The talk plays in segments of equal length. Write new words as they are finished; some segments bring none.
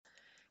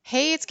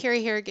Hey, it's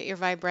Carrie here, Get Your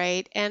Vibe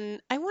Right.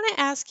 And I want to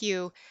ask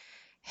you,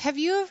 have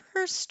you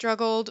ever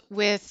struggled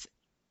with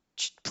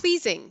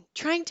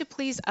trying to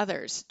please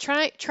others,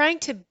 trying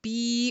to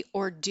be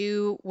or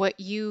do what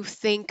you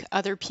think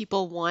other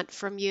people want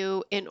from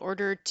you in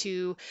order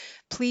to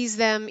please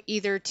them,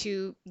 either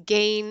to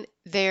gain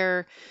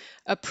their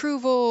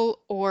approval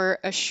or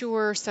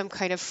assure some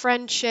kind of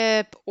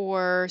friendship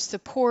or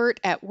support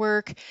at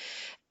work?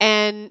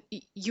 And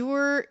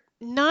you're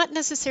not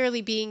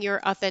necessarily being your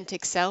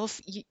authentic self.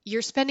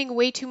 You're spending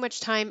way too much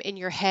time in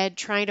your head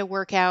trying to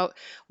work out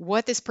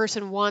what this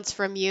person wants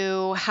from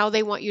you, how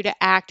they want you to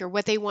act, or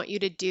what they want you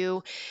to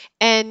do.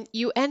 And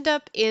you end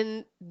up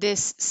in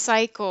this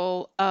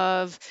cycle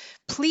of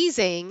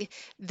pleasing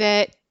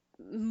that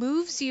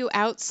moves you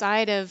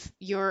outside of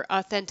your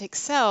authentic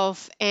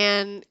self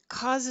and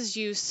causes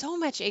you so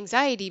much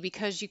anxiety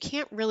because you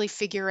can't really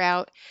figure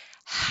out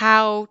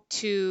how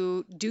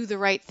to do the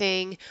right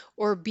thing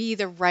or be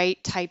the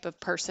right type of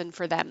person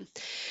for them.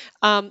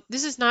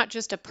 This is not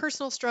just a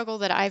personal struggle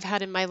that I've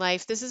had in my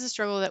life. This is a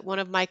struggle that one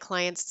of my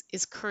clients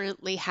is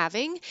currently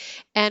having.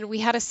 And we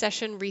had a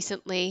session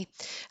recently.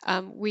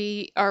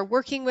 We are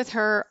working with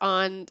her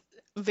on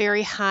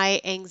very high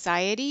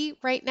anxiety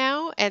right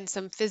now and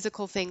some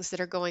physical things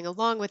that are going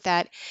along with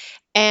that.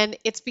 And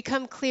it's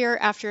become clear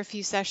after a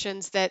few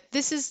sessions that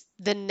this is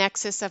the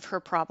nexus of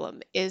her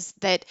problem is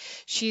that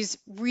she's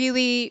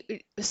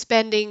really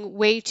spending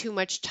way too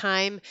much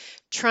time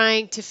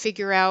trying to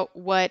figure out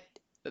what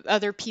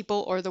other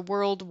people or the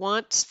world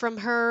wants from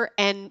her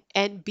and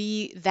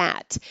be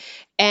that.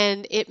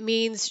 And it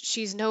means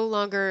she's no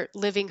longer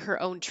living her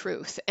own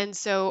truth. And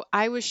so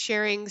I was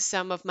sharing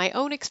some of my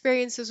own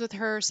experiences with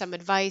her, some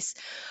advice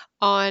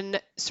on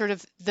sort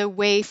of the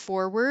way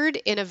forward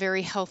in a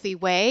very healthy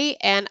way.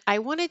 And I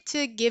wanted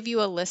to give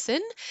you a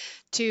listen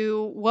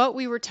to what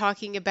we were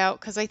talking about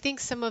because I think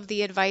some of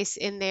the advice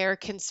in there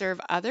can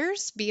serve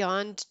others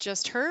beyond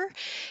just her.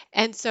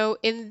 And so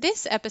in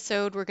this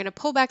episode, we're going to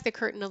pull back the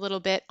curtain a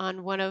little bit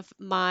on one of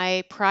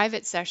my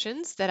private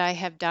sessions that I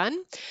have done.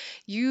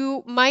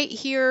 You might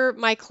hear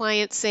my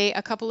client say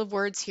a couple of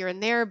words here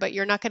and there, but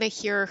you're not going to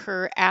hear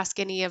her ask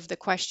any of the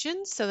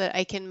questions so that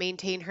I can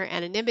maintain her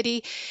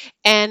anonymity.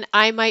 And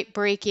I might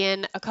break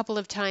in a couple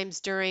of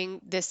times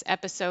during this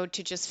episode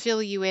to just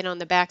fill you in on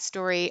the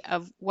backstory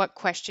of what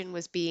question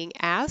was being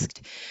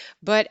asked.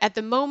 But at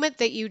the moment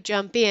that you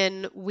jump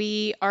in,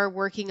 we are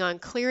working on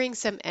clearing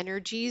some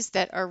energies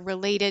that are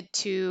related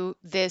to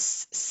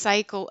this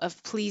cycle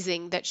of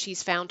pleasing that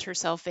she's found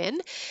herself in.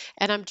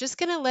 And I'm just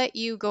going to let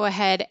you go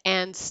ahead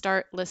and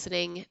start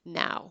listening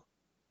now.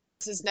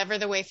 This is never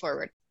the way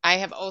forward. I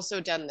have also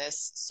done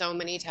this so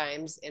many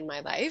times in my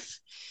life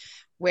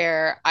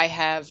where I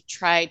have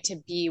tried to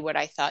be what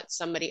I thought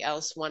somebody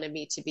else wanted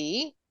me to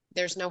be.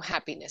 There's no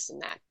happiness in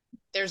that.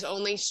 There's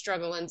only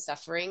struggle and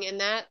suffering in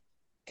that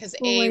because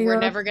Oh A, my we're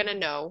God. never going to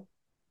know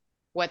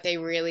what they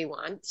really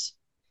want.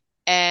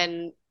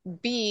 And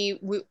B,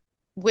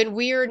 when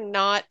we're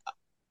not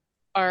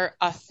our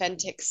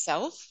authentic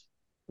self,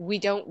 we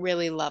don't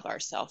really love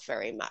ourselves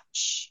very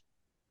much.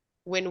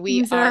 When we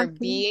are Exactly.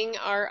 being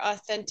our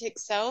authentic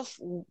self,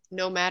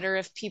 no matter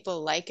if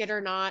people like it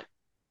or not,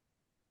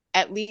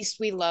 at least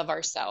we love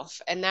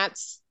ourselves. And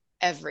that's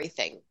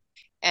everything.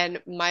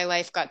 And my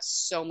life got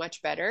so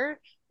much better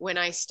when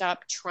I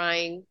stopped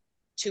trying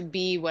to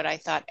be what I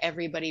thought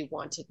everybody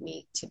wanted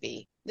me to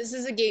be. This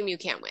is a game you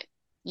can't win.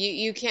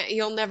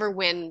 You'll never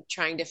win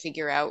trying to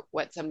figure out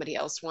what somebody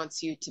else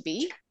wants you to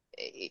be.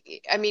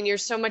 I mean, you're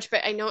so much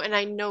better. I know, and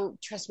I know,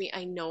 trust me,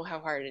 I know how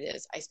hard it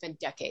is. I spent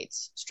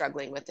decades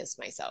struggling with this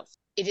myself.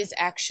 It is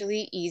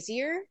actually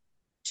easier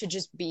to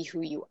just be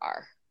who you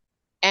are.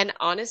 And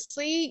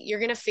honestly, you're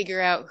going to figure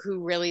out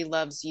who really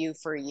loves you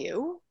for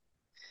you.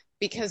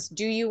 Because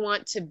do you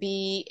want to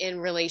be in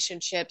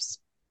relationships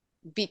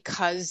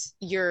because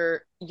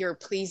you're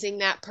pleasing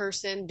that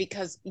person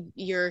because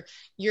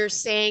you're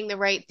saying the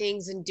right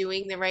things and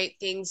doing the right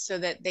things so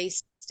that they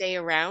stay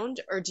around,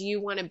 or do you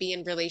want to be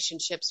in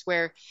relationships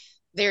where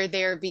they're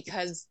there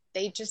because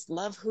they just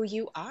love who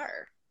you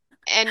are?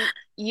 And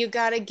you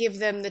got to give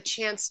them the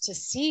chance to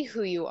see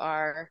who you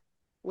are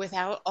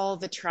without all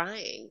the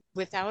trying,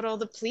 without all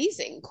the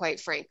pleasing, quite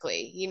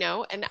frankly,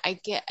 and I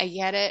get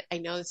it. I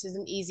know this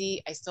isn't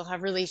easy. I still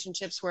have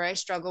relationships where I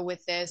struggle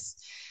with this,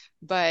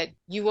 but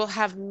you will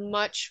have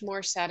much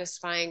more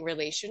satisfying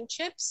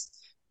relationships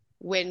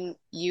when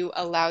you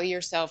allow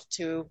yourself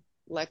to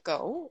let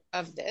go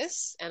of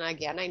this. And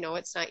again, I know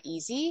it's not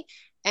easy,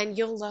 and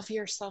you'll love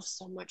yourself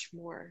so much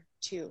more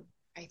too,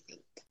 I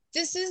think.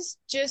 This is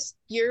just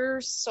your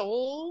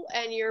soul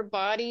and your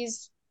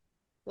body's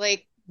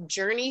like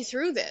journey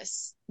through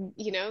this.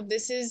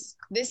 This is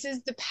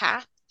the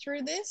path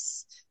through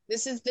this.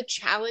 This is the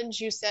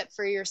challenge you set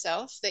for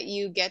yourself that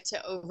you get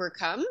to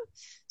overcome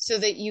so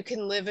that you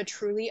can live a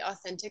truly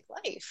authentic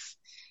life.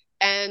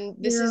 And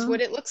this is Yeah.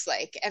 what it looks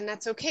like. And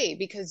that's okay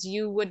because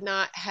you would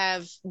not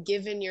have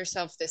given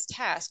yourself this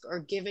task or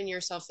given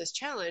yourself this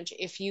challenge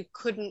if you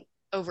couldn't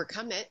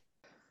overcome it.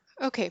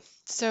 Okay,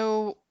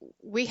 so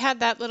we had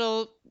that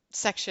little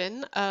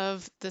section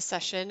of the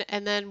session,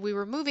 and then we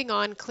were moving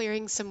on,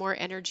 clearing some more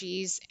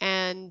energies,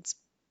 and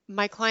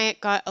my client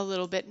got a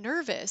little bit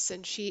nervous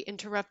and she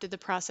interrupted the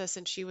process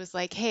and she was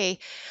like, "Hey,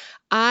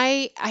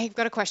 I've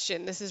got a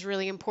question. This is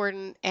really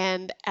important.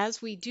 And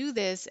as we do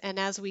this and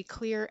as we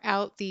clear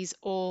out these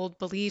old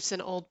beliefs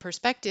and old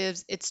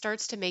perspectives, it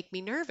starts to make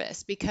me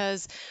nervous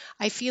because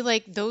I feel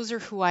like those are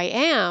who I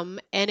am.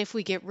 And if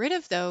we get rid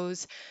of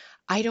those,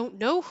 I don't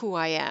know who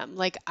I am.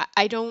 Like,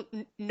 I don't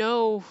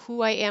know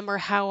who I am or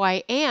how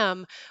I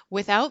am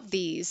without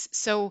these.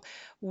 So,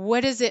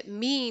 what does it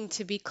mean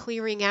to be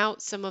clearing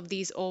out some of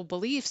these old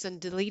beliefs and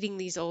deleting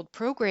these old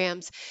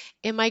programs?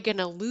 Am I going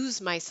to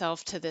lose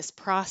myself to this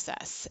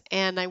process?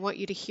 And I want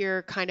you to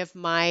hear kind of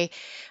my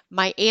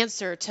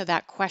answer to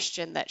that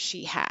question that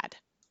she had.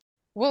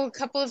 Well, a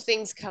couple of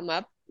things come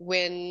up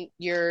when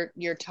you're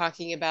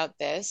talking about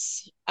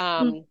this.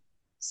 Mm,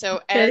 So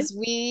okay. as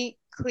we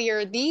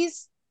clear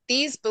these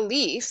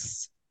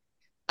beliefs,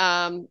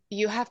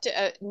 you have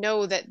to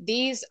know that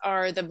these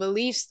are the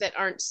beliefs that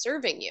aren't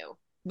serving you,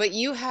 but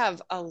you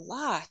have a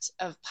lot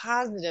of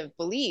positive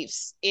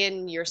beliefs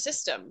in your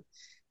system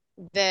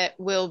that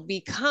will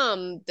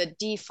become the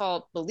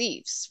default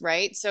beliefs,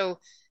 right? So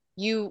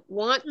you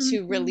want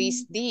to Mm-hmm.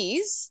 release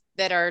these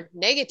that are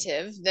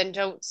negative, then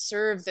don't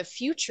serve the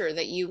future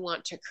that you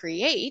want to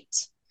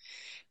create,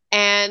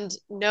 and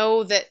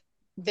know that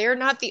they're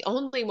not the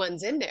only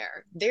ones in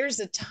there. There's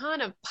a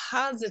ton of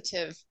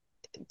positive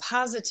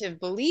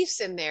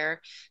beliefs in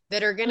there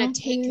that are going to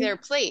take Okay. their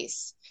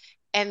place.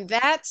 And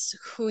that's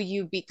who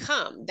you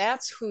become.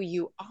 That's who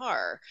you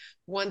are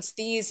once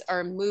these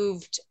are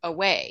moved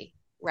away,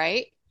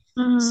 right?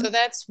 So Mm-hmm.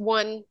 that's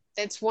one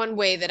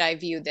way that I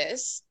view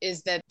this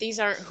is that these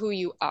aren't who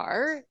you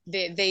are.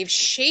 They've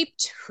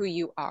shaped who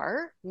you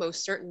are,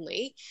 most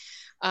certainly,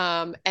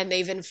 and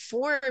they've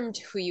informed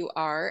who you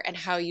are and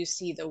how you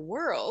see the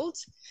world.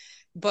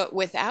 But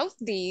without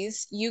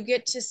these, you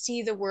get to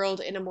see the world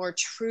in a more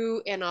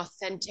true and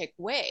authentic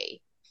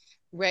way,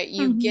 right? You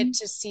Mm-hmm. get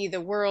to see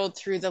the world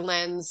through the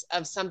lens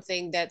of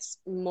something that's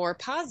more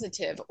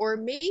positive, or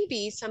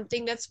maybe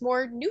something that's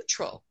more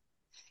neutral.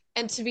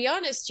 And to be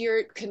honest,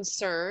 your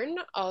concern,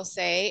 I'll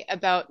say,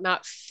 about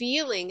not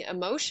feeling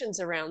emotions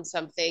around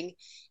something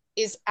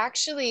is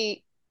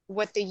actually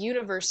what the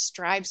universe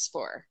strives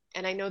for.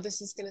 And I know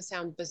this is going to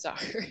sound bizarre,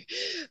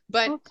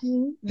 but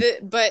Okay.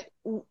 but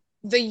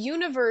the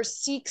universe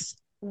seeks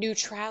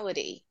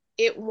neutrality.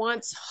 It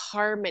wants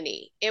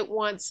harmony. It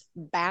wants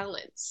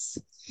balance.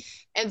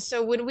 And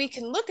so when we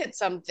can look at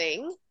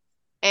something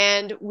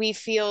and we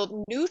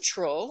feel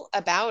neutral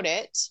about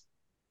it,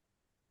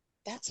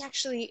 that's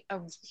actually a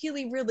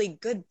really, really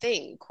good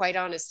thing, quite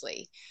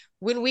honestly.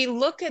 When we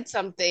look at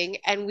something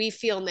and we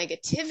feel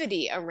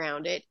negativity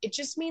around it, it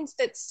just means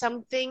that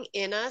something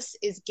in us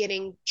is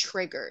getting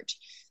triggered.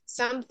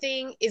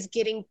 Something is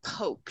getting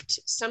poked,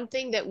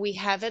 something that we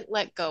haven't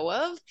let go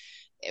of,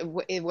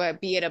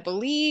 be it a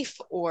belief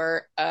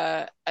or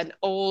an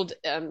old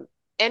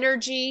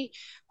energy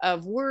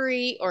of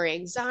worry or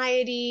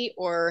anxiety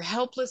or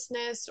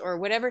helplessness or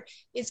whatever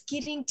is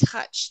getting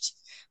touched.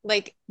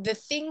 Like the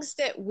things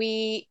that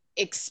we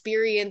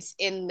experience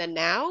in the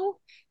now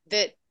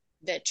that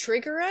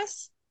trigger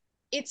us,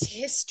 it's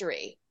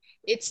history.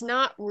 It's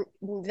not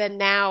the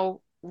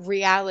now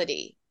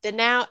reality. The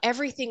now,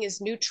 everything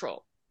is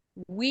neutral.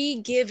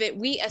 We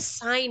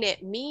assign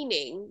it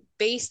meaning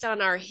based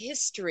on our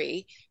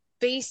history,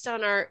 based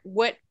on our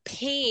what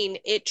pain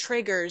it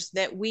triggers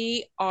that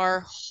we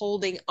are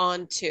holding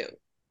on to.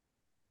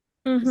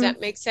 Does Mm-hmm. that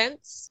make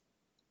sense?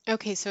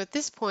 Okay, so at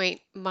this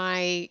point,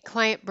 my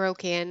client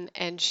broke in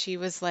and she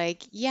was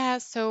like, "Yeah,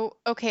 so,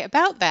 okay,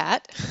 about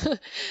that,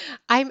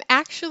 I'm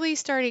actually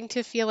starting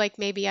to feel like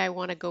maybe I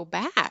want to go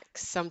back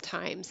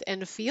sometimes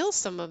and feel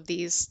some of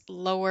these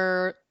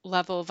lower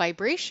level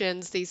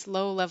vibrations, these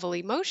low level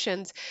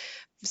emotions,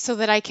 so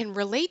that I can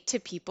relate to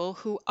people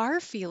who are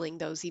feeling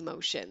those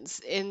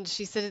emotions." And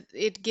she said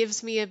it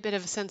gives me a bit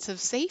of a sense of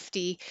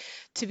safety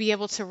to be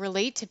able to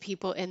relate to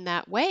people in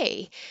that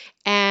way.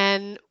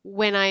 And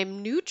when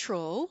I'm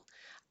neutral,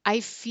 I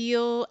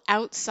feel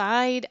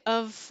outside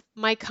of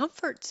my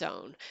comfort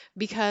zone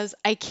because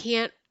I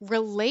can't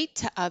relate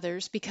to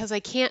others because I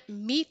can't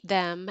meet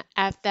them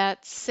at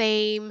that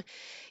same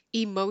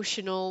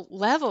emotional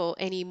level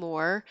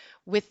anymore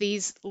with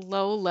these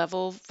low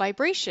level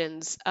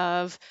vibrations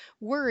of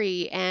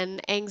worry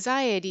and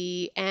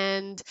anxiety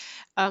and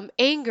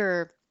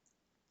anger,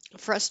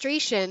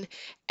 frustration,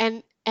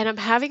 and I'm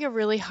having a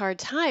really hard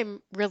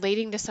time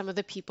relating to some of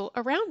the people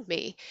around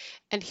me.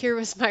 And here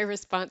was my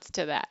response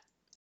to that.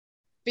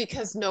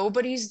 Because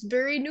nobody's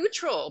very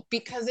neutral,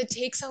 because it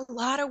takes a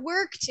lot of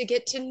work to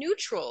get to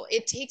neutral.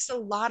 It takes a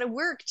lot of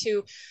work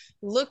to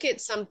look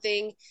at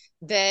something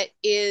that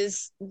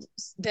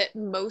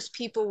most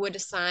people would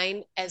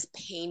assign as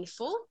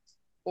painful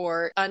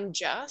or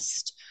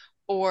unjust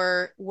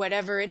or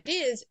whatever it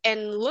is,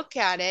 and look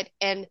at it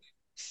and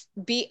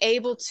be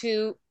able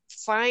to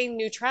find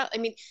neutrality.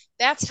 I mean,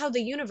 that's how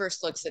the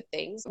universe looks at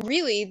things.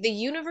 Really, the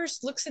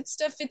universe looks at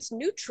stuff, it's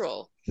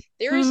neutral.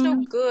 There is no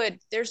Mm. good,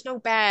 there's no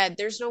bad,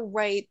 there's no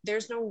right,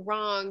 there's no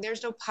wrong,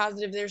 there's no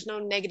positive, there's no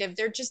negative.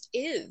 There just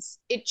is.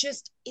 It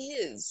just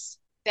is.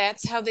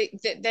 That's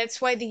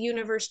why the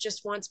universe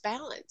just wants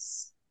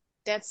balance.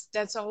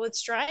 That's all it's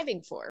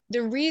striving for.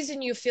 The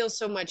reason you feel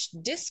so much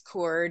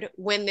discord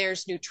when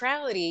there's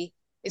neutrality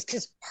is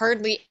because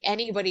hardly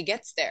anybody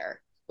gets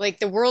there. Like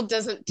the world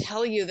doesn't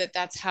tell you that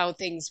that's how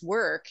things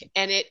work,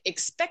 and it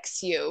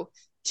expects you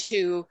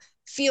to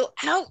feel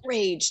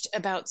outraged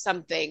about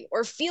something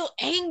or feel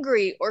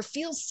angry or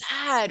feel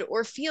sad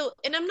or feel,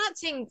 and I'm not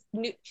saying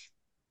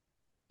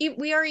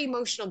we are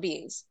emotional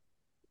beings.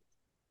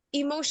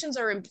 Emotions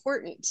are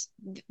important.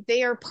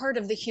 They are part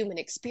of the human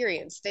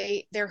experience.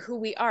 They're who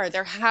we are.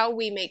 They're how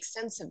we make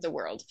sense of the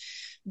world.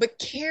 But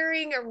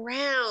carrying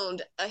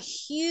around a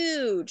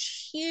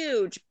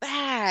huge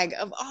bag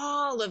of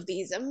all of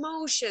these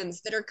emotions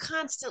that are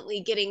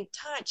constantly getting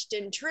touched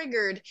and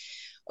triggered,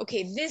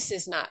 okay, this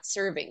is not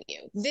serving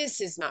you.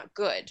 This is not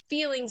good.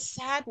 Feeling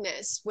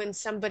sadness when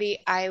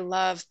somebody I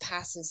love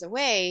passes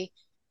away,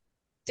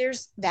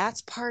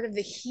 that's part of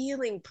the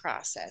healing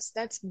process.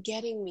 That's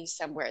getting me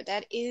somewhere.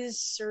 That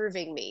is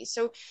serving me.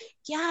 So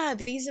yeah,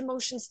 these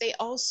emotions, they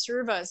all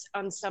serve us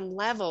on some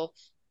level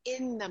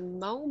in the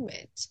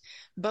moment.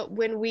 But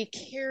when we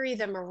carry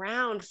them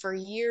around for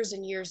years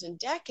and years and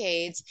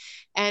decades,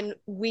 and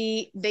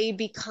they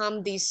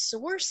become these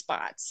sore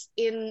spots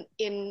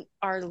in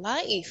our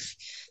life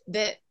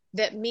that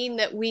mean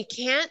that we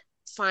can't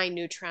find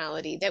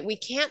neutrality, that we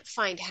can't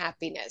find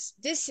happiness.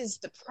 This is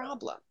the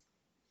problem.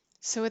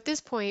 So, at this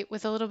point,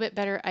 with a little bit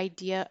better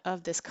idea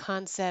of this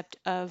concept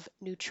of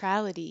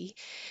neutrality,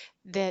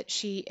 that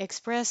she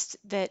expressed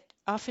that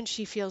often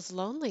she feels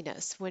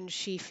loneliness when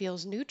she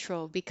feels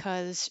neutral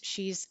because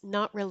she's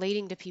not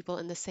relating to people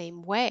in the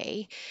same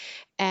way.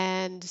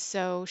 And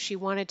so she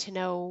wanted to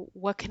know,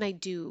 what can I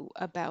do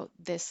about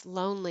this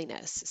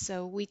loneliness?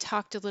 So we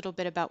talked a little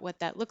bit about what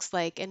that looks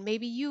like, and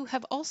maybe you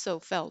have also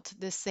felt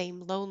this same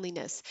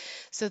loneliness.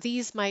 So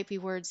these might be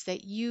words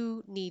that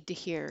you need to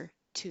hear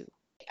too.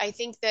 I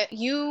think that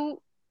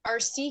you are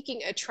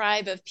seeking a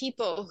tribe of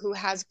people who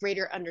has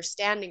greater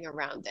understanding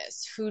around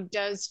this, who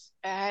does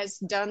has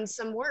done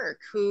some work,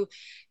 who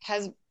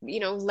has,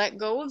 let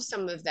go of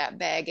some of that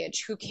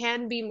baggage, who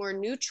can be more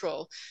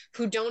neutral,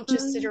 who don't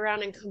just sit Mm.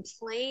 around and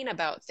complain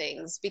about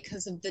things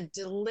because of the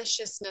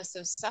deliciousness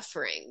of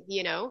suffering,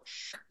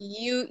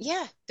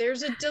 yeah,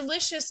 there's a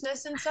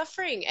deliciousness in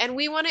suffering, and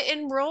we want to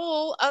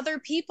enroll other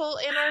people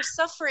in our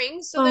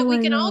suffering so Oh that we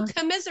my can all God.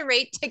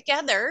 commiserate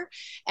together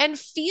and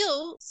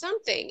feel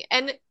something.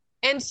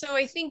 And so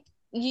I think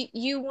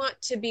you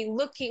want to be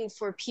looking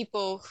for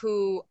people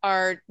who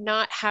are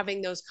not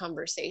having those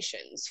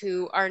conversations,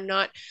 who are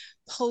not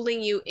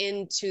pulling you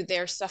into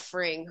their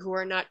suffering, who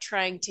are not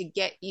trying to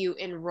get you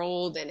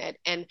enrolled in it,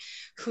 and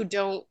who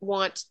don't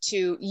want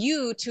to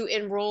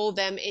enroll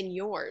them in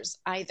yours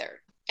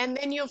either. And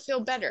then you'll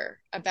feel better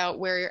about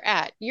where you're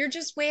at. You're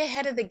just way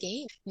ahead of the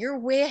game. You're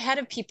way ahead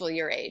of people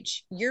your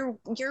age. You're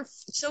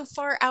so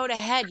far out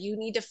ahead. You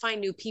need to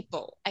find new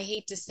people. I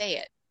hate to say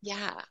it.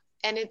 Yeah.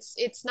 And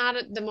it's not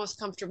the most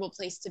comfortable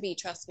place to be,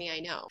 trust me,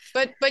 I know.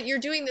 But you're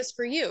doing this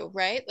for you,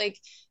 right? Like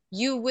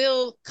you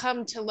will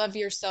come to love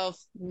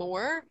yourself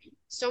more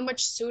so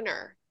much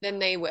sooner than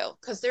they will,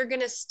 because they're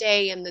going to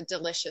stay in the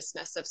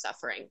deliciousness of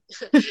suffering.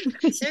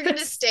 They're going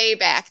to Yes. stay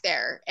back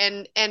there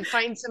and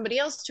find somebody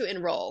else to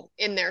enroll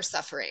in their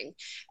suffering,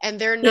 and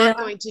they're not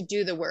Yeah. going to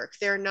do the work.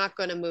 They're not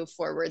going to move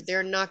forward.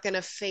 They're not going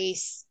to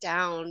face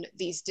down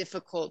these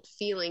difficult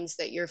feelings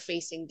that you're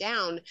facing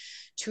down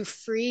to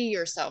free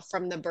yourself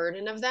from the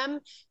burden of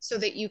them, so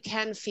that you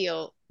can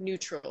feel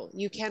neutral,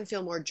 you can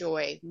feel more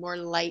joy, more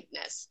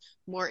lightness,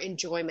 more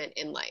enjoyment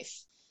in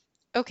life.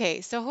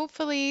 Okay, so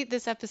hopefully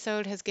this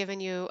episode has given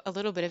you a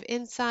little bit of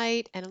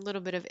insight and a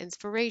little bit of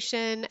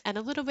inspiration and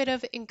a little bit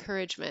of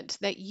encouragement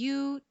that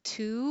you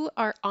too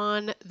are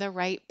on the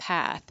right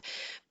path.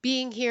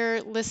 Being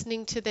here,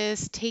 listening to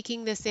this,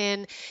 taking this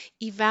in,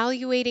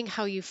 evaluating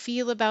how you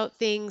feel about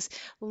things,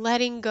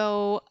 letting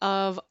go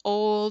of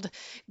old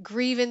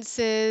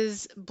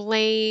grievances,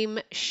 blame,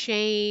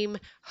 shame,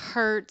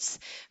 hurts,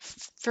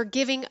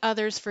 forgiving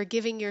others,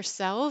 forgiving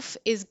yourself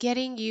is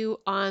getting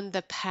you on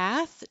the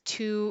path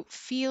to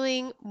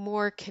feeling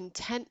more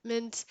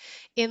contentment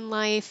in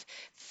life,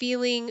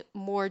 feeling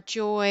more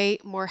joy,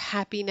 more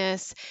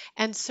happiness,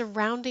 and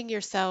surrounding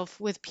yourself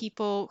with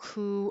people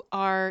who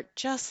are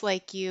just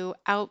like you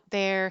out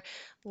there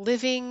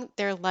living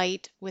their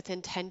light with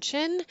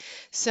intention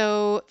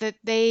so that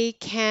they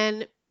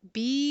can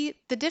be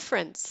the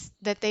difference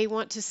that they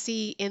want to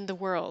see in the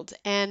world.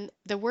 And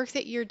the work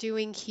that you're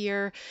doing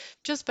here,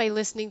 just by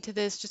listening to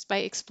this, just by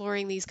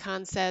exploring these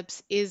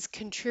concepts, is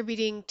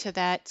contributing to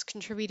that, it's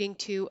contributing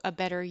to a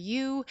better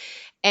you.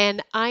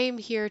 And I am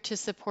here to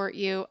support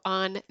you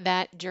on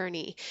that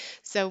journey.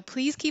 So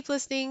please keep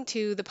listening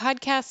to the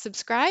podcast,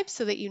 subscribe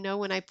so that you know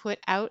when I put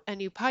out a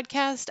new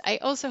podcast. I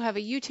also have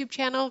a YouTube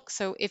channel.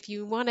 So if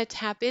you want to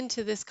tap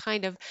into this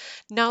kind of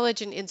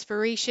knowledge and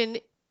inspiration,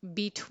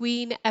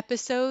 between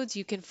episodes,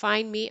 you can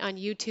find me on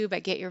YouTube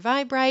at Get Your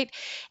Vibe Right.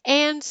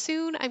 And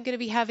soon I'm going to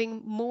be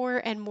having more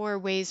and more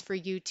ways for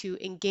you to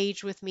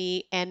engage with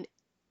me and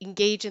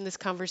engage in this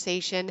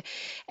conversation.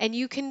 And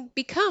you can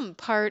become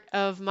part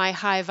of my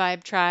high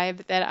vibe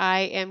tribe that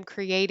I am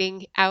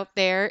creating out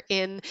there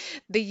in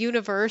the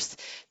universe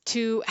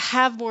to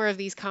have more of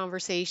these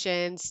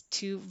conversations,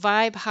 to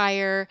vibe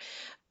higher,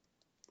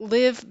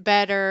 live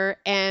better,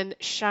 and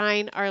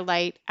shine our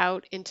light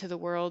out into the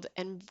world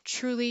and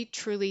truly,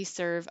 truly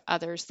serve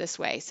others this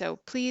way. So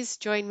please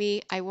join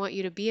me. I want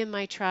you to be in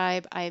my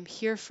tribe. I am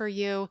here for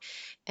you.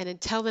 And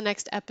until the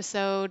next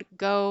episode,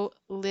 go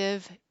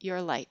live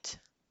your light.